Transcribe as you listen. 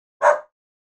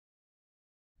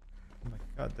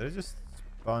God, did I just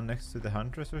spawn next to the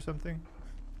huntress or something?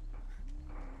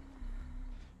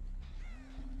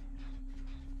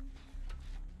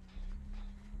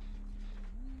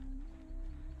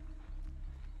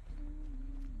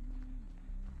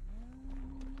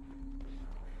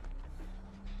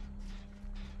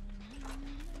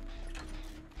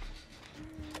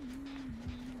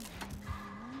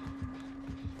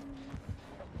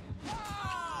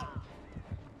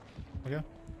 Okay.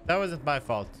 That wasn't my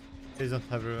fault. Please don't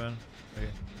have everyone. Okay.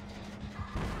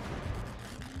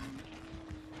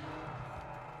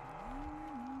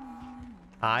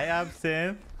 Hi,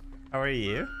 Absinthe. How are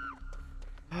you?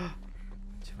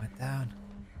 She went down.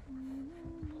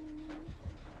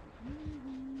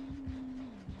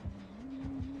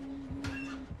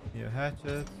 New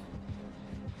hatchet.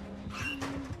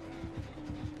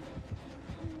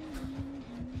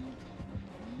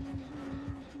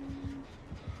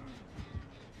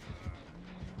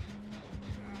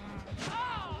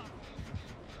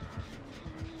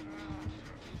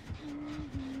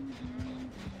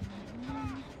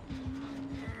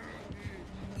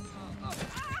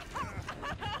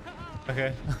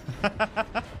 Okay.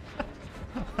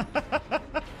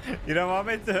 You don't want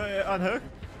me to unhook?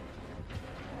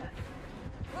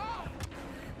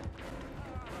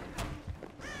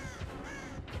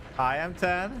 I am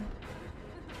 10.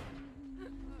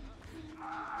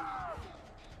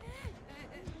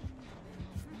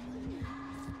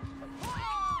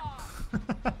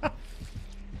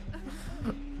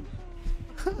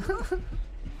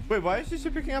 Wait, why is she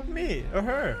picking up me or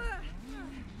her?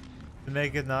 To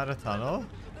make it not a tunnel?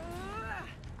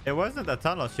 It wasn't a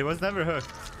tunnel. She was never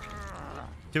hooked.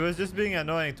 She was just being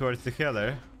annoying towards the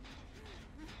killer.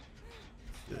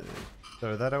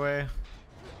 Throw that away.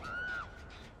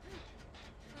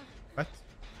 What?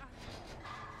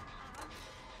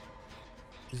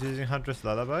 He's using Huntress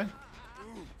Lullaby?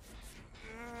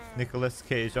 Nicolas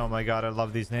Cage. Oh my god, I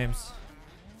love these names.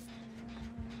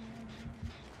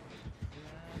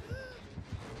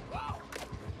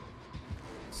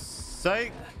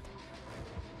 Psych!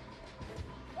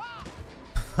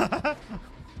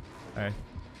 Alright.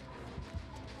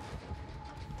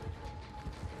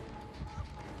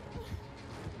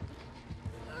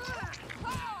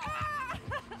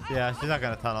 Yeah, she's not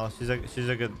gonna tunnel. She's a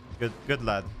good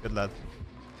lad. Good lad.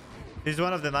 She's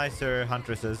one of the nicer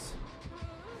huntresses.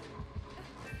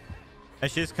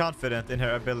 And she's confident in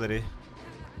her ability.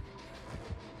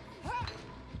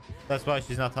 That's why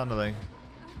she's not tunneling.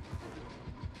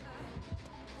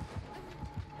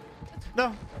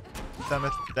 No! Damn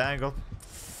it, the angle.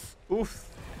 Oof.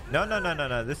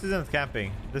 No. This isn't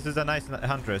camping. This is a nice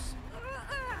huntress.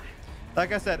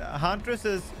 Like I said,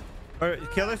 huntresses or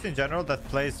killers in general that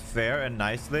plays fair and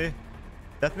nicely,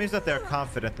 that means that they're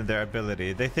confident in their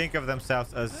ability. They think of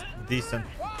themselves as decent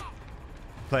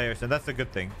players, and that's a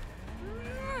good thing.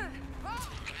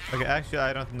 Okay, actually,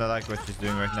 I don't like what she's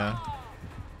doing right now.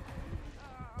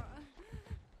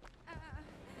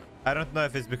 I don't know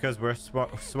if it's because we're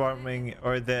swarming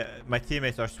or my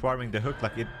teammates are swarming the hook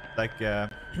like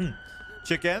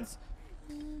chickens.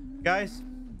 Guys,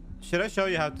 should I show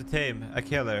you how to tame a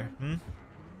killer?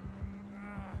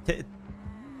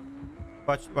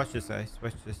 Watch this, guys.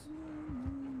 Watch this.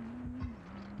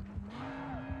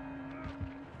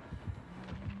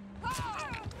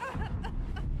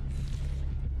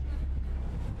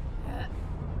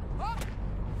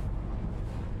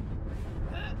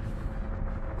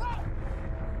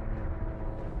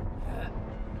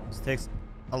 This takes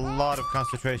a lot of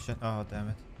concentration. Oh, damn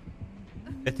it.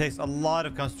 It takes a lot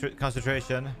of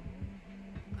concentration,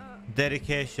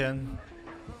 dedication,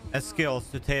 and skills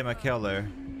to tame a killer.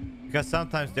 Because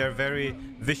sometimes they're very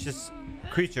vicious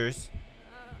creatures.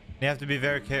 You have to be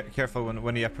very careful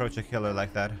when you approach a killer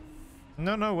like that.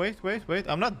 No, wait.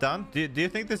 I'm not done. Do you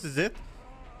think this is it?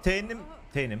 Taming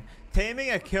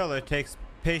a killer takes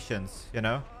patience, you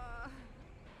know?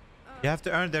 You have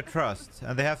to earn their trust,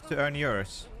 and they have to earn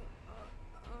yours.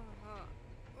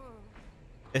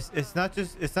 It's not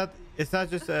just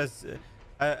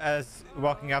as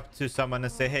walking up to someone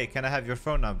and say, hey, can I have your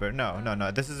phone number?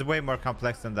 No. This is way more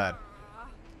complex than that.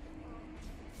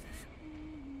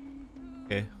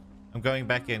 Okay, I'm going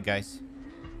back in, guys.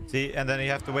 See, and then you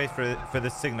have to wait for the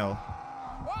signal.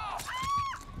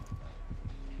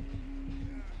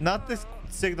 Not this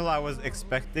signal I was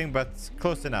expecting, but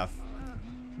close enough.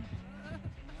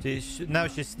 Now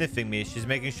she's sniffing me. She's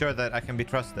making sure that I can be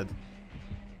trusted.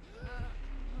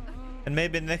 And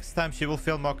maybe next time she will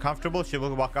feel more comfortable. She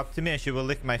will walk up to me and she will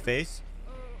lick my face.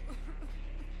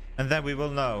 And then we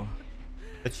will know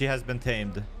that she has been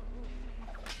tamed.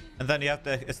 And then you have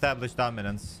to establish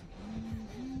dominance.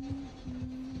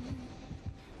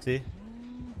 See?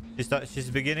 She's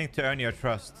beginning to earn your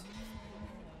trust.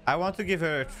 I want to give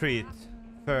her a treat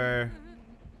for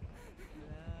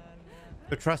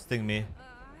trusting me.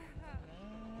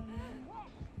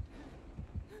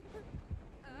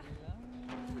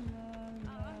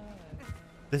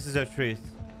 This is her treat.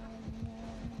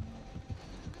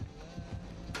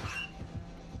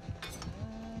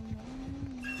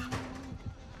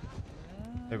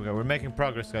 There we go. We're making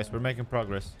progress, guys. We're making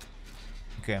progress.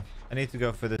 Okay. I need to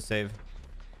go for the save.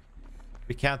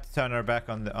 We can't turn our back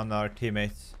on our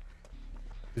teammates.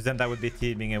 Because then that would be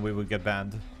teaming and we would get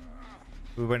banned.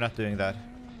 We're not doing that.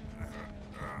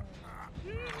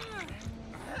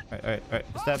 Alright.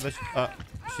 Establish. Oh,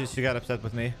 she got upset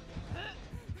with me.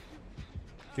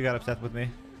 She got upset with me.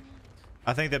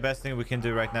 I think the best thing we can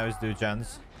do right now is do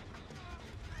gens.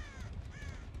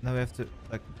 Now we have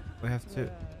to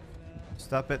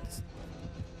stop it.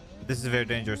 This is very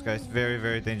dangerous, guys. Very,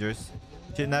 very dangerous.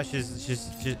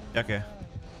 She's okay.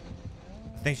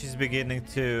 I think she's beginning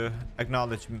to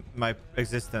acknowledge my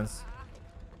existence.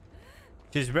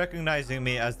 She's recognizing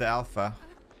me as the alpha.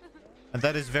 And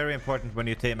that is very important when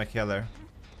you tame a killer.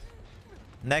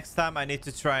 Next time I need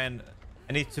to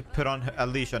put on a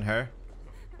leash on her.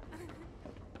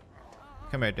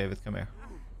 Come here, David. Come here.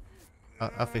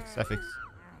 I'll fix.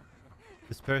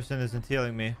 This person isn't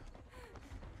healing me.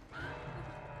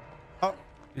 Oh,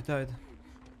 you died.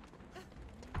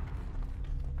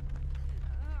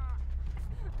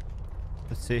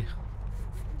 Let's see.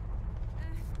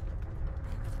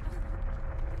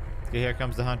 Okay, here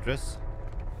comes the huntress.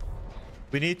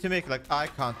 We need to make like eye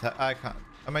contact.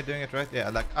 Am I doing it right? Yeah,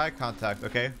 like eye contact,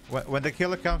 okay? When the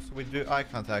killer comes, we do eye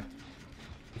contact.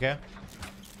 Okay?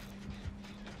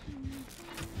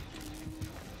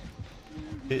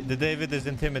 The David is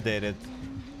intimidated.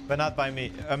 But not by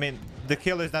me. I mean, the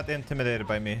killer is not intimidated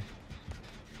by me.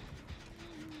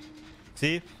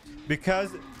 See?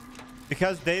 Because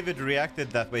David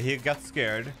reacted that way, he got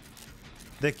scared.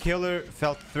 The killer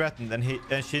felt threatened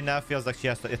and she now feels like she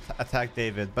has to attack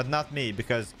David. But not me,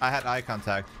 because I had eye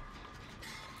contact.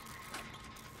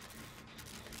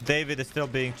 David is still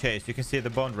being chased. You can see the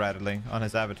bone rattling on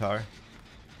his avatar.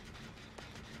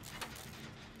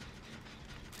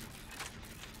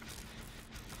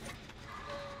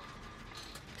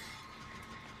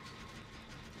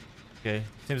 Okay,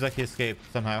 seems like he escaped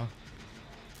somehow.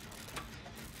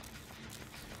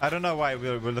 I don't know why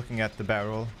we're looking at the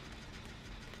barrel.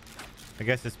 I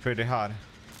guess it's pretty hard.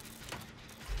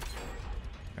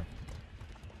 Okay.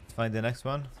 Let's find the next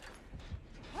one.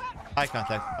 Eye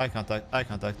contact, eye contact, eye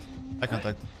contact, eye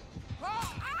contact.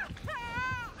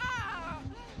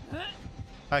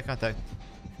 Eye contact.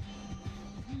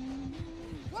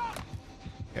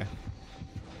 Okay.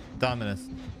 Dominance.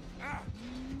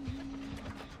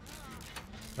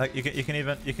 Like you can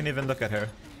even look at her.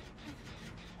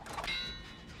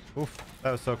 Oof,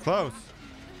 that was so close.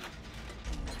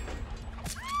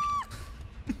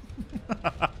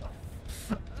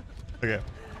 Okay.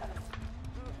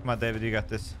 Come on, David, you got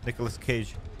this. Nicolas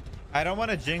Cage. I don't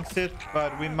want to jinx it,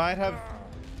 but we might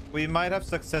have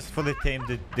successfully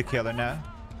tamed the killer now.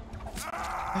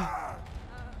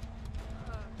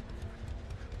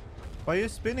 Why are you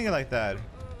spinning it like that?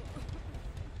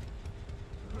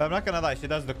 But I'm not gonna lie, she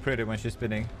does look pretty when she's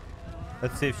spinning.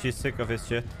 Let's see if she's sick of his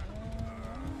shit.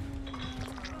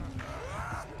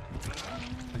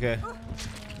 Okay.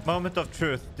 Moment of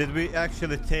truth. Did we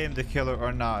actually tame the killer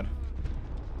or not?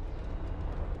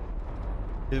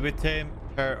 Did we tame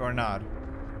her or not?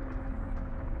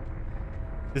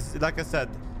 This is, like I said,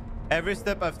 every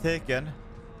step I've taken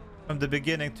from the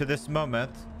beginning to this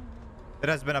moment, it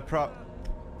has been a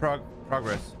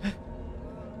progress.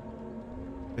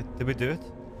 Wait, did we do it?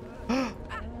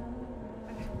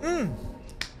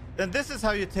 And this is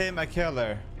how you tame a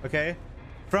killer, okay?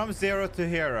 From 0 to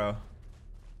hero.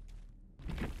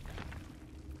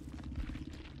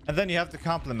 And then you have to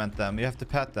compliment them. You have to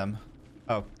pet them.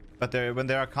 Oh, but when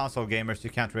they are console gamers, you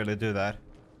can't really do that.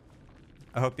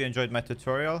 I hope you enjoyed my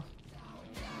tutorial.